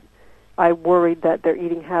addiction. I worried that their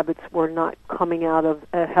eating habits were not coming out of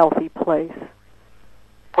a healthy place.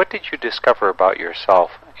 What did you discover about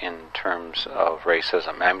yourself in terms of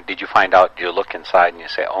racism? I mean, did you find out, you look inside and you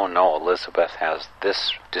say, oh no, Elizabeth has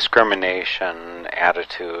this discrimination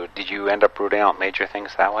attitude? Did you end up rooting out major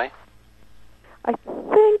things that way? I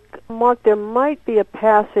think, Mark, there might be a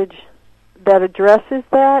passage that addresses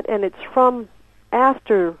that, and it's from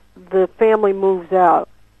after the family moves out.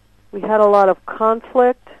 We had a lot of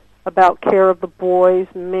conflict about care of the boys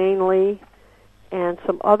mainly and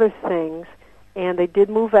some other things. And they did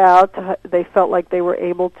move out. They felt like they were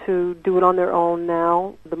able to do it on their own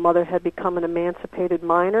now. The mother had become an emancipated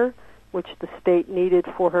minor, which the state needed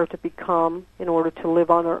for her to become in order to live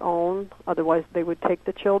on her own. Otherwise, they would take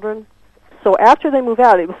the children. So after they moved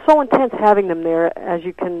out, it was so intense having them there, as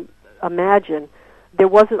you can imagine. There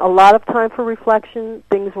wasn't a lot of time for reflection.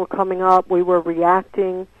 Things were coming up. We were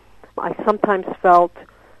reacting. I sometimes felt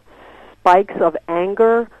spikes of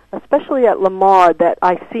anger, especially at Lamar, that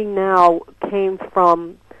I see now came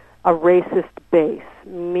from a racist base,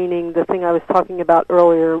 meaning the thing I was talking about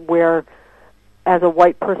earlier, where as a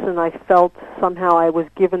white person I felt somehow I was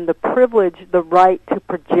given the privilege, the right to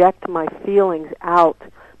project my feelings out,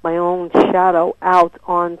 my own shadow out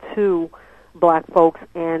onto black folks,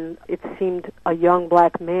 and it seemed a young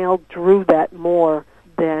black male drew that more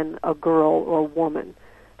than a girl or woman.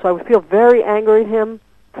 So I would feel very angry at him.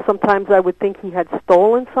 Sometimes I would think he had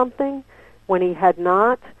stolen something when he had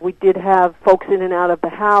not. We did have folks in and out of the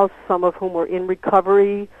house, some of whom were in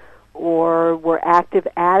recovery or were active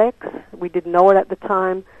addicts. We didn't know it at the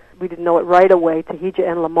time. we didn't know it right away. Tahijah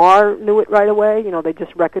and Lamar knew it right away. You know, they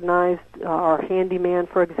just recognized our handyman,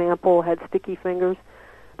 for example, had sticky fingers.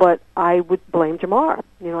 But I would blame Jamar.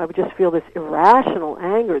 You know, I would just feel this irrational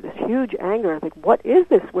anger, this huge anger. I think, what is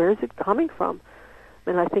this? Where is it coming from?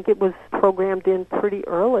 And I think it was programmed in pretty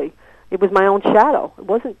early. It was my own shadow. It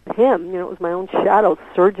wasn't him. You know, it was my own shadow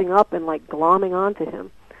surging up and, like, glomming onto him.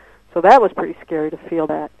 So that was pretty scary to feel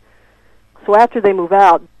that. So after they move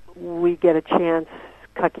out, we get a chance,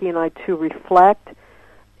 Kaki and I, to reflect.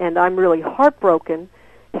 And I'm really heartbroken.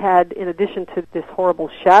 Had, in addition to this horrible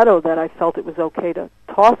shadow that I felt it was okay to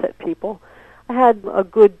toss at people, I had a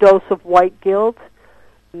good dose of white guilt,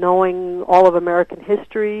 knowing all of American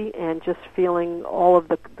history and just feeling all of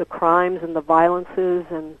the crimes and the violences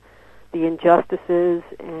and the injustices,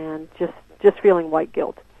 and just feeling white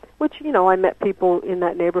guilt. Which, you know, I met people in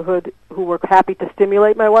that neighborhood who were happy to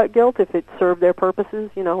stimulate my white guilt if it served their purposes,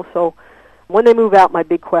 you know. So when they move out, my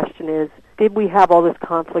big question is, did we have all this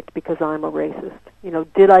conflict because I'm a racist? You know,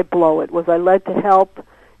 did I blow it? Was I led to help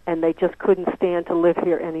and they just couldn't stand to live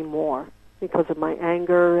here anymore because of my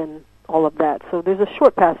anger and all of that? So there's a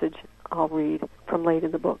short passage I'll read from late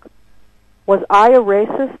in the book. Was I a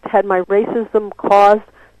racist? Had my racism caused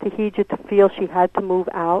Tahijah to feel she had to move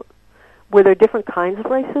out? Were there different kinds of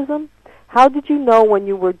racism? How did you know when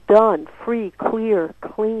you were done, free, clear,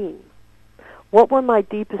 clean? What were my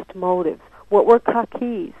deepest motives? What were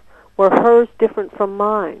Kaki's? Were hers different from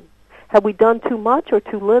mine? Had we done too much or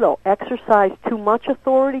too little? Exercised too much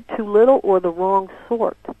authority, too little, or the wrong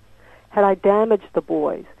sort? Had I damaged the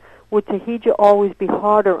boys? Would Tahijah always be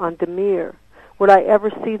harder on Demir? Would I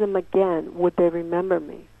ever see them again? Would they remember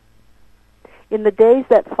me? In the days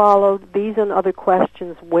that followed, these and other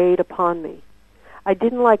questions weighed upon me. I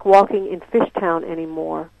didn't like walking in Fishtown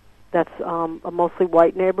anymore. That's a mostly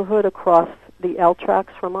white neighborhood across the L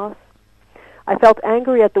tracks from us. I felt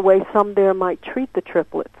angry at the way some there might treat the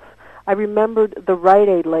triplets. I remembered the Rite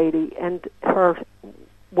Aid lady and her,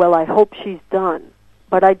 well, I hope she's done.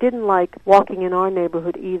 But I didn't like walking in our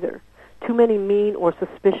neighborhood either. Too many mean or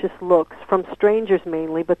suspicious looks, from strangers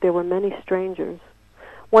mainly, but there were many strangers.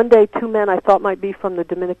 One day, two men I thought might be from the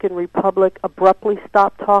Dominican Republic abruptly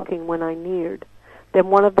stopped talking when I neared. Then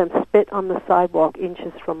one of them spit on the sidewalk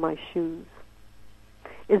inches from my shoes.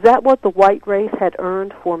 Is that what the white race had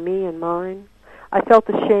earned for me and mine? I felt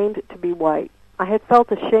ashamed to be white. I had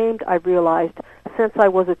felt ashamed, I realized, since I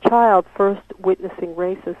was a child first witnessing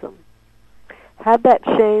racism. Had that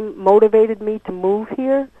shame motivated me to move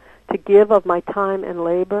here, to give of my time and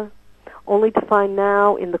labor, only to find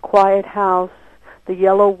now in the quiet house the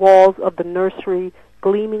yellow walls of the nursery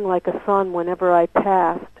gleaming like a sun whenever I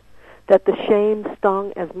passed, that the shame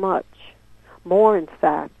stung as much, more in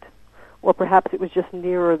fact, or perhaps it was just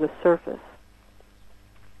nearer the surface.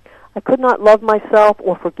 I could not love myself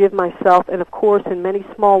or forgive myself, and of course in many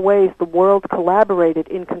small ways the world collaborated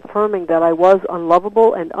in confirming that I was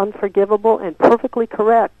unlovable and unforgivable and perfectly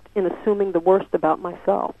correct in assuming the worst about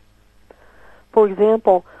myself. For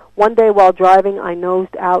example, one day while driving I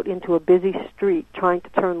nosed out into a busy street trying to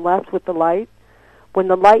turn left with the light. When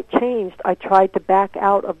the light changed, I tried to back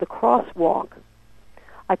out of the crosswalk.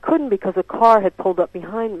 I couldn't because a car had pulled up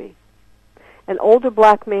behind me. An older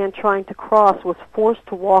black man trying to cross was forced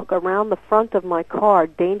to walk around the front of my car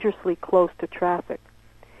dangerously close to traffic.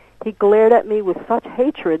 He glared at me with such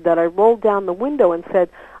hatred that I rolled down the window and said,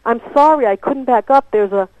 "I'm sorry, I couldn't back up.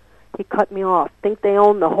 There's a..." He cut me off. "Think they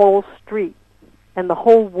own the whole street." And the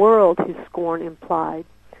whole world, his scorn implied.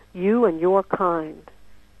 You and your kind.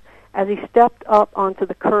 As he stepped up onto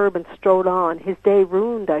the curb and strode on, his day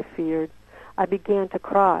ruined, I feared. I began to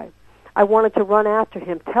cry. I wanted to run after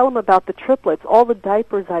him, tell him about the triplets, all the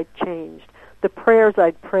diapers I'd changed, the prayers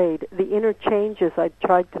I'd prayed, the inner changes I'd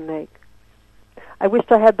tried to make. I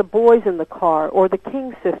wished I had the boys in the car, or the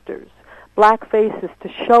King sisters, black faces, to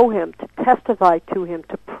show him, to testify to him,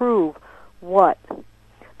 to prove what?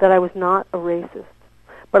 That I was not a racist.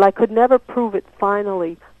 But I could never prove it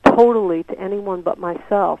finally, totally, to anyone but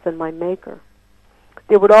myself and my Maker.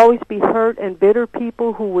 There would always be hurt and bitter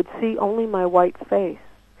people who would see only my white face,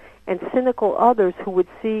 and cynical others who would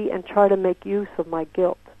see and try to make use of my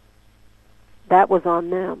guilt. That was on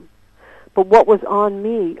them. But what was on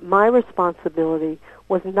me, my responsibility,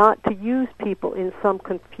 was not to use people in some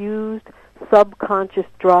confused, subconscious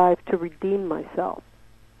drive to redeem myself.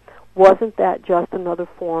 Wasn't that just another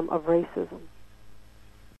form of racism?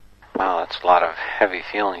 Wow, that's a lot of heavy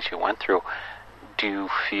feelings you went through. Do you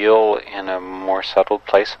feel in a more settled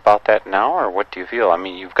place about that now, or what do you feel? I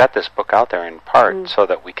mean, you've got this book out there in part so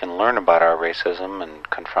that we can learn about our racism and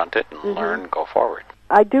confront it and learn, go forward.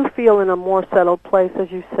 I do feel in a more settled place, as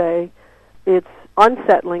you say. It's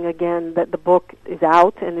unsettling again that the book is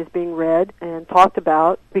out and is being read and talked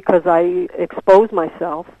about because I exposed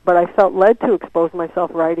myself, but I felt led to expose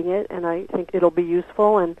myself writing it, and I think it'll be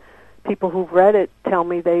useful, and people who've read it tell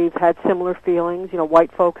me they've had similar feelings. You know,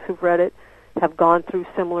 white folks who've read it have gone through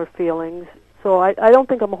similar feelings. So I don't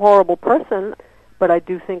think I'm a horrible person, but I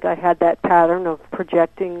do think I had that pattern of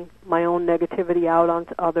projecting my own negativity out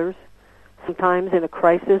onto others, sometimes in a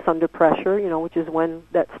crisis, under pressure, you know, which is when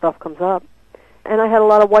that stuff comes up. And I had a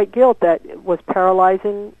lot of white guilt that was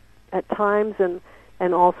paralyzing at times,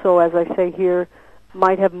 and also, as I say here,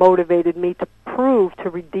 might have motivated me to prove, to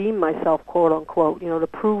redeem myself, quote unquote, you know, to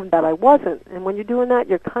prove that I wasn't. And when you're doing that,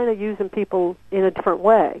 you're kind of using people in a different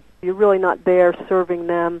way. You're really not there serving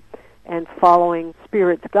them and following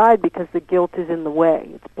Spirit's guide because the guilt is in the way.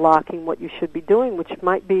 It's blocking what you should be doing, which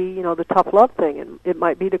might be, you know, the tough love thing, and it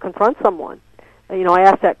might be to confront someone. You know, I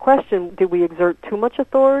asked that question, did we exert too much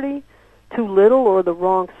authority, too little, or the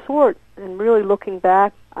wrong sort? And really looking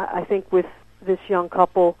back, I think with this young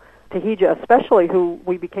couple, Tahija especially, who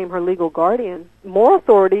we became her legal guardian, more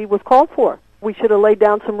authority was called for. We should have laid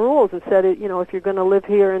down some rules and said, you know, if you're going to live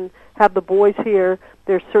here and have the boys here,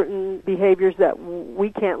 there's certain behaviors that we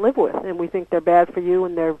can't live with, and we think they're bad for you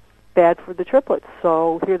and they're bad for the triplets,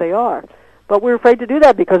 so here they are. But we're afraid to do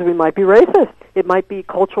that because we might be racist. It might be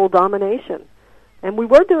cultural domination. And we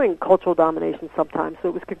were doing cultural domination sometimes, so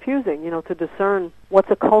it was confusing, you know, to discern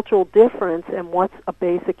what's a cultural difference and what's a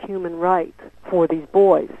basic human right for these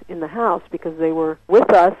boys in the house, because they were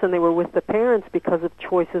with us and they were with the parents because of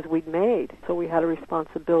choices we'd made. So we had a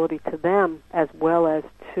responsibility to them as well as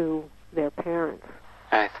to their parents.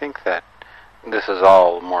 I think that this is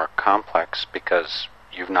all more complex because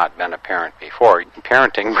you've not been a parent before.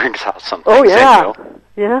 Parenting brings out some things in you.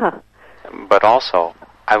 Yeah. But also,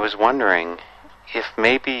 I was wondering if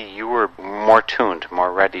maybe you were more tuned,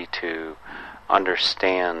 more ready to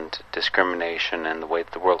understand discrimination and the way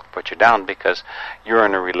that the world can put you down, because you're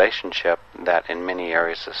in a relationship that in many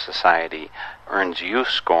areas of society earns you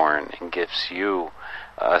scorn and gives you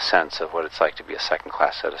a sense of what it's like to be a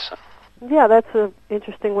second-class citizen. Yeah, that's an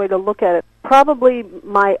interesting way to look at it. Probably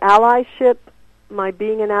my allyship, my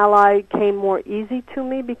being an ally, came more easy to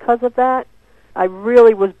me because of that. I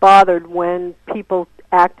really was bothered when people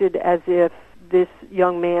acted as if this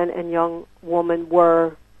young man and young woman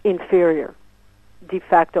were inferior, de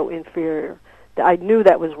facto inferior. I knew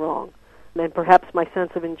that was wrong. And perhaps my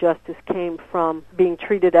sense of injustice came from being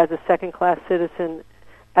treated as a second-class citizen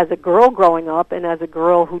as a girl growing up and as a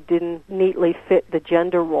girl who didn't neatly fit the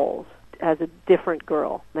gender roles, as a different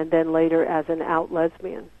girl, and then later as an out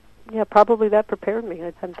lesbian. Yeah, probably that prepared me.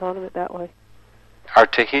 I hadn't thought of it that way. Are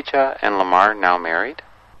Tahija and Lamar now married?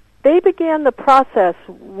 They began the process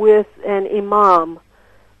with an imam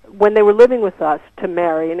when they were living with us to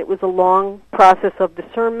marry, and it was a long process of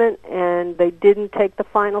discernment, and they didn't take the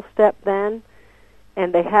final step then,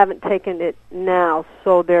 and they haven't taken it now.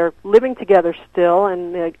 So they're living together still,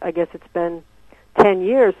 and I guess it's been 10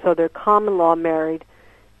 years, so they're common law married,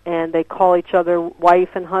 and they call each other wife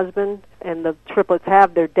and husband, and the triplets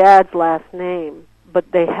have their dad's last name,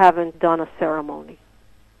 but they haven't done a ceremony.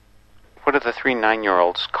 What do the 3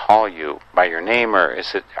 9-year-olds call you? By your name, or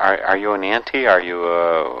is it? Are you an auntie? Are you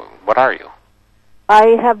what are you? I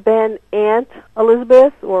have been Aunt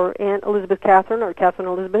Elizabeth or Aunt Elizabeth Catherine or Catherine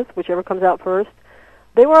Elizabeth, whichever comes out first.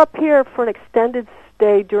 They were up here for an extended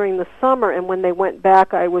stay during the summer, and when they went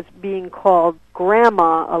back, I was being called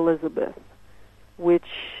Grandma Elizabeth, which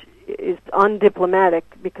is undiplomatic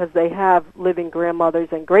because they have living grandmothers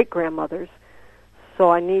and great-grandmothers.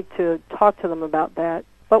 So I need to talk to them about that.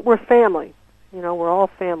 But we're family. You know, we're all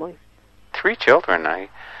family. 3 children.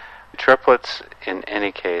 Triplets, in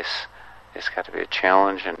any case, it's got to be a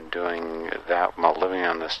challenge, and doing that while living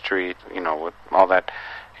on the street, you know, with all that.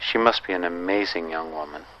 She must be an amazing young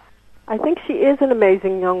woman. I think she is an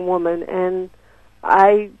amazing young woman, and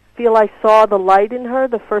I feel I saw the light in her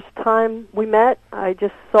the first time we met. I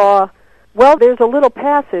just saw, well, there's a little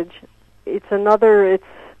passage.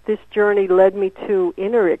 This journey led me to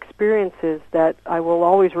inner experiences that I will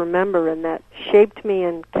always remember and that shaped me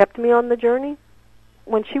and kept me on the journey.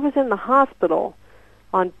 When she was in the hospital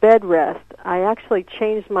on bed rest, I actually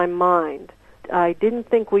changed my mind. I didn't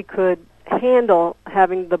think we could handle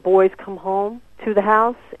having the boys come home to the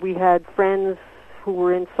house. We had friends who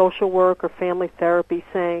were in social work or family therapy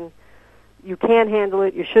saying, you can't handle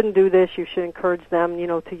it, you shouldn't do this, you should encourage them, you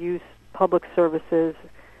know, to use public services.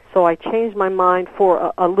 So I changed my mind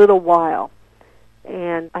for a little while,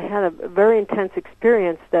 and I had a very intense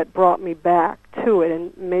experience that brought me back to it.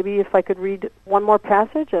 And maybe if I could read one more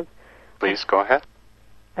passage of... Please, go ahead.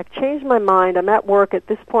 I've changed my mind. I'm at work. At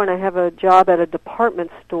this point, I have a job at a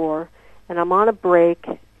department store, and I'm on a break,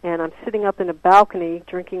 and I'm sitting up in a balcony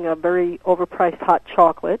drinking a very overpriced hot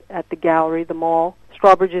chocolate at the Gallery, the mall,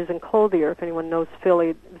 Strawbridge's and Clothier. If anyone knows Philly,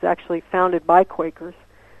 it was actually founded by Quakers.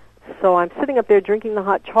 So I'm sitting up there drinking the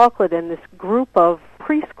hot chocolate, and this group of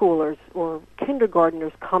preschoolers or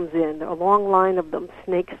kindergartners comes in. A long line of them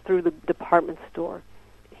snakes through the department store.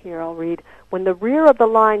 Here, I'll read. When the rear of the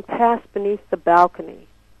line passed beneath the balcony,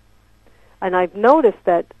 and I've noticed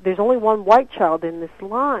that there's only one white child in this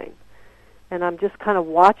line, and I'm just kind of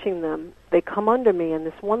watching them. They come under me, and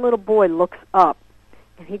this one little boy looks up,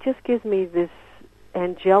 and he just gives me this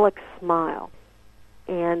angelic smile.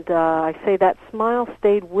 And I say that smile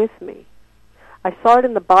stayed with me. I saw it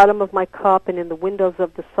in the bottom of my cup and in the windows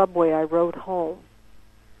of the subway I rode home.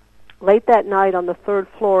 Late that night on the third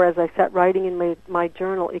floor, as I sat writing in my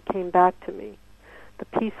journal, it came back to me.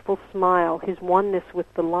 The peaceful smile, his oneness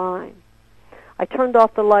with the line. I turned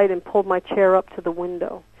off the light and pulled my chair up to the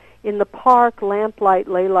window. In the park, lamplight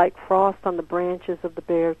lay like frost on the branches of the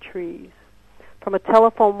bare trees. From a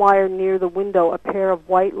telephone wire near the window, a pair of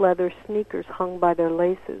white leather sneakers hung by their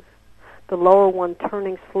laces, the lower one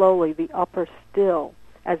turning slowly, the upper still,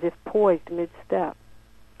 as if poised mid-step.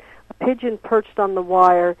 A pigeon perched on the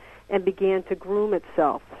wire and began to groom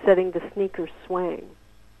itself, setting the sneakers swaying.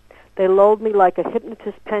 They lulled me like a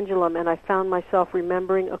hypnotist pendulum, and I found myself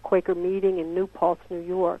remembering a Quaker meeting in New Paltz, New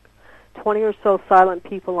York. 20 or so silent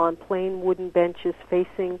people on plain wooden benches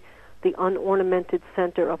facing the unornamented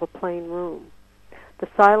center of a plain room. The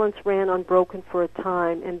silence ran unbroken for a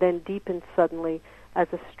time and then deepened suddenly as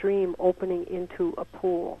a stream opening into a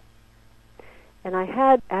pool. And I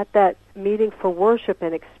had at that meeting for worship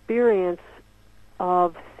an experience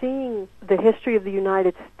of seeing the history of the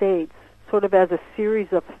United States sort of as a series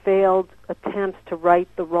of failed attempts to right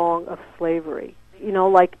the wrong of slavery. You know,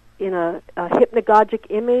 like in a hypnagogic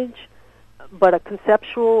image, but a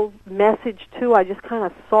conceptual message too. I just kind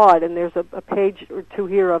of saw it, and there's a page or two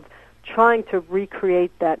here of trying to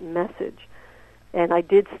recreate that message. And I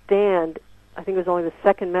did stand, I think it was only the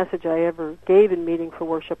second message I ever gave in Meeting for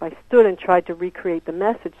Worship. I stood and tried to recreate the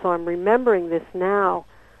message, so I'm remembering this now,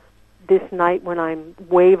 this night when I'm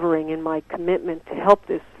wavering in my commitment to help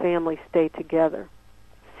this family stay together.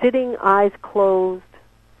 Sitting eyes closed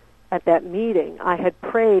at that meeting, I had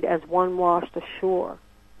prayed as one washed ashore.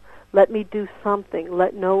 Let me do something.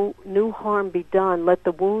 Let no new harm be done. Let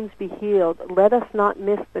the wounds be healed. Let us not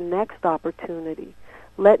miss the next opportunity.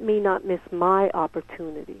 Let me not miss my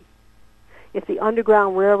opportunity. If the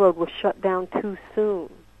Underground Railroad was shut down too soon,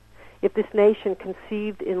 if this nation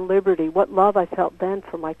conceived in liberty, what love I felt then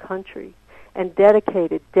for my country, and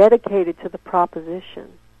dedicated to the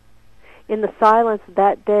proposition. In the silence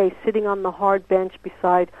that day, sitting on the hard bench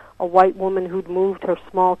beside a white woman who'd moved her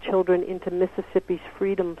small children into Mississippi's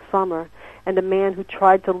freedom summer, and a man who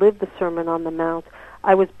tried to live the Sermon on the Mount,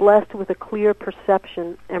 I was blessed with a clear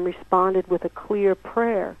perception and responded with a clear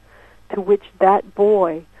prayer, to which that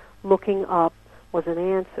boy, looking up, was an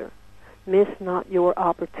answer. Miss not your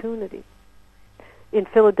opportunity. In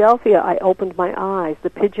Philadelphia, I opened my eyes.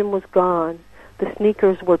 The pigeon was gone. The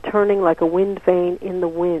sneakers were turning like a wind vane in the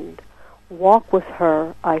wind. Walk with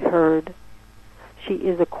her, I heard. She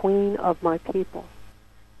is a queen of my people.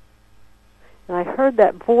 And I heard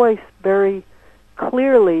that voice very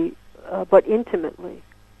clearly, but intimately.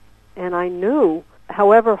 And I knew,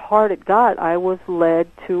 however hard it got, I was led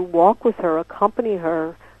to walk with her, accompany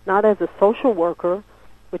her, not as a social worker,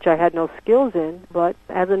 which I had no skills in, but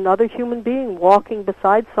as another human being walking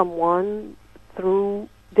beside someone through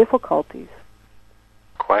difficulties.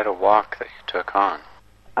 Quite a walk that you took on.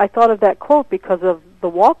 I thought of that quote because of the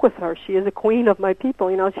walk with her. She is a queen of my people.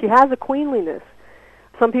 You know, she has a queenliness.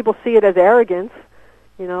 Some people see it as arrogance,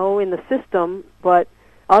 you know, in the system, but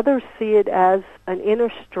others see it as an inner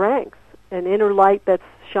strength, an inner light that's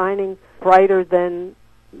shining brighter than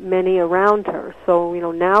many around her. So, you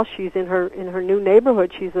know, now she's in her new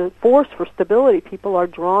neighborhood. She's a force for stability. People are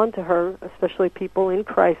drawn to her, especially people in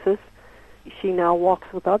crisis. She now walks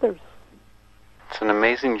with others. It's an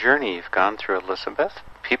amazing journey you've gone through, Elizabeth.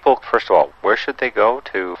 People, first of all, where should they go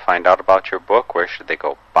to find out about your book? Where should they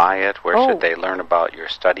go buy it? Where should they learn about your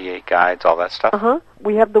study aid guides, all that stuff?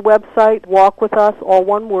 We have the website, walkwithus, all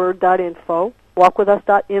one word, .info.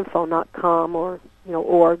 Walkwithus.info, not com or, you know,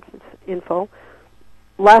 org. It's info.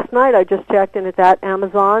 Last night I just checked, and it's at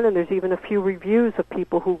Amazon, and there's even a few reviews of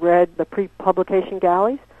people who read the pre-publication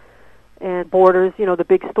galleys. And Borders, you know, the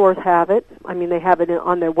big stores have it. I mean, they have it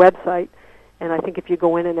on their website. And I think if you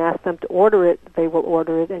go in and ask them to order it, they will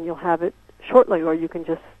order it, and you'll have it shortly, or you can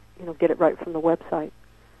just, you know, get it right from the website.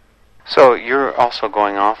 So you're also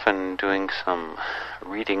going off and doing some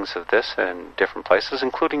readings of this in different places,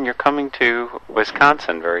 including you're coming to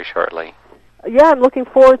Wisconsin very shortly. Yeah, I'm looking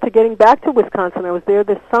forward to getting back to Wisconsin. I was there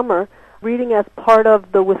this summer reading as part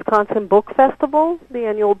of the Wisconsin Book Festival, the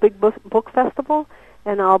annual Big Book Festival,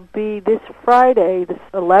 and I'll be this Friday, this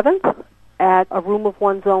 11th, at a Room of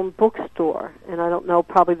One's Own bookstore. And I don't know,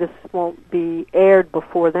 probably this won't be aired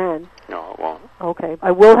before then. No, it won't. Okay.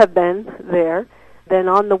 I will have been there. Then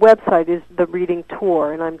on the website is the reading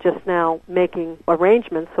tour, and I'm just now making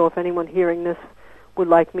arrangements, so if anyone hearing this would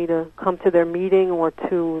like me to come to their meeting or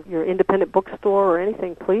to your independent bookstore or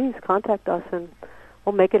anything, please contact us and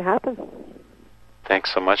we'll make it happen.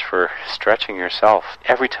 Thanks so much for stretching yourself.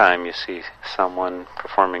 Every time you see someone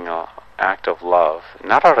performing an act of love,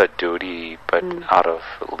 not out of duty, but out of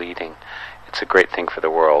leading, it's a great thing for the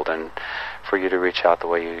world, and for you to reach out the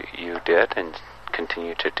way you did and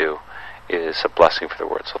continue to do is a blessing for the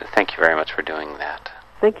world. So thank you very much for doing that.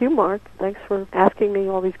 Thank you, Mark. Thanks for asking me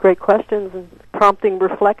all these great questions and prompting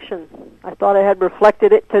reflection. I thought I had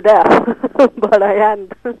reflected it to death, but I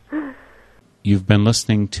hadn't. You've been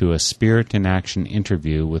listening to a Spirit in Action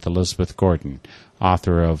interview with Elizabeth Gordon,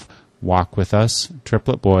 author of Walk With Us,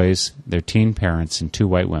 Triplet Boys, Their Teen Parents, and Two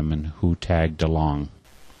White Women Who Tagged Along.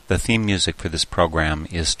 The theme music for this program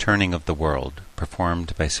is Turning of the World,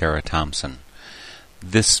 performed by Sarah Thompson.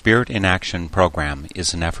 This Spirit in Action program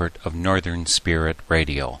is an effort of Northern Spirit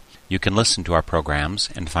Radio. You can listen to our programs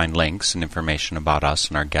and find links and information about us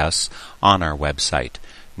and our guests on our website,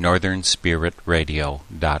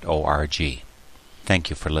 northernspiritradio.org. Thank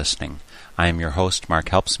you for listening. I am your host, Mark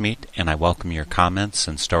Helpsmeet, and I welcome your comments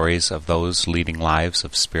and stories of those leading lives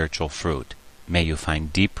of spiritual fruit. May you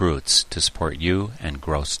find deep roots to support you and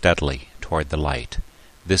grow steadily toward the light.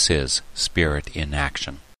 This is Spirit in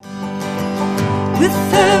Action.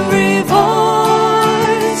 With every voice